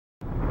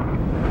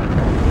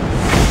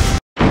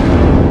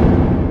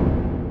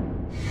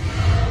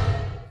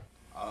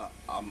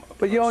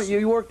But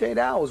you worked 8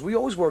 hours. We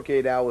always work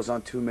 8 hours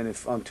on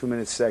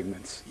 2-minute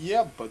segments.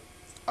 Yeah, but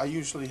I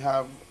usually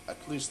have at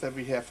least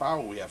every half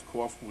hour. We have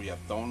coffee, we have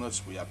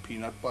donuts, we have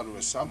peanut butter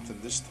or something.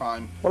 This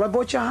time. Well, I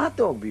bought you a hot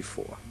dog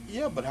before.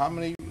 Yeah, but how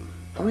many?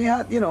 I mean,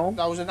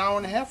 That was an hour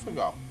and a half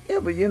ago. Yeah,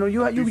 but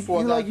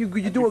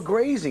you do a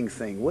grazing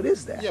thing. What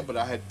is that? Yeah, but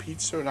I had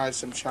pizza and I had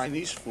some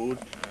Chinese food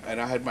and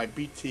I had my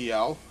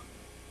BTL,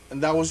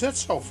 and that was it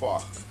so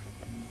far.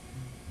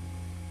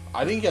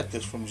 I didn't get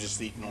this from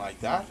just eating like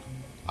that.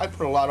 I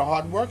put a lot of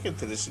hard work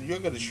into this, and you're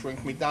going to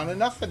shrink me down to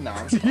nothing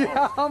now. So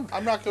Yeah,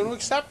 I'm not going to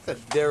accept it.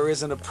 There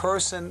isn't a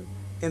person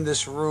in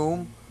this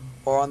room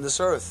or on this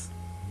earth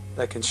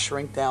that can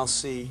shrink down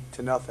C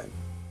to nothing.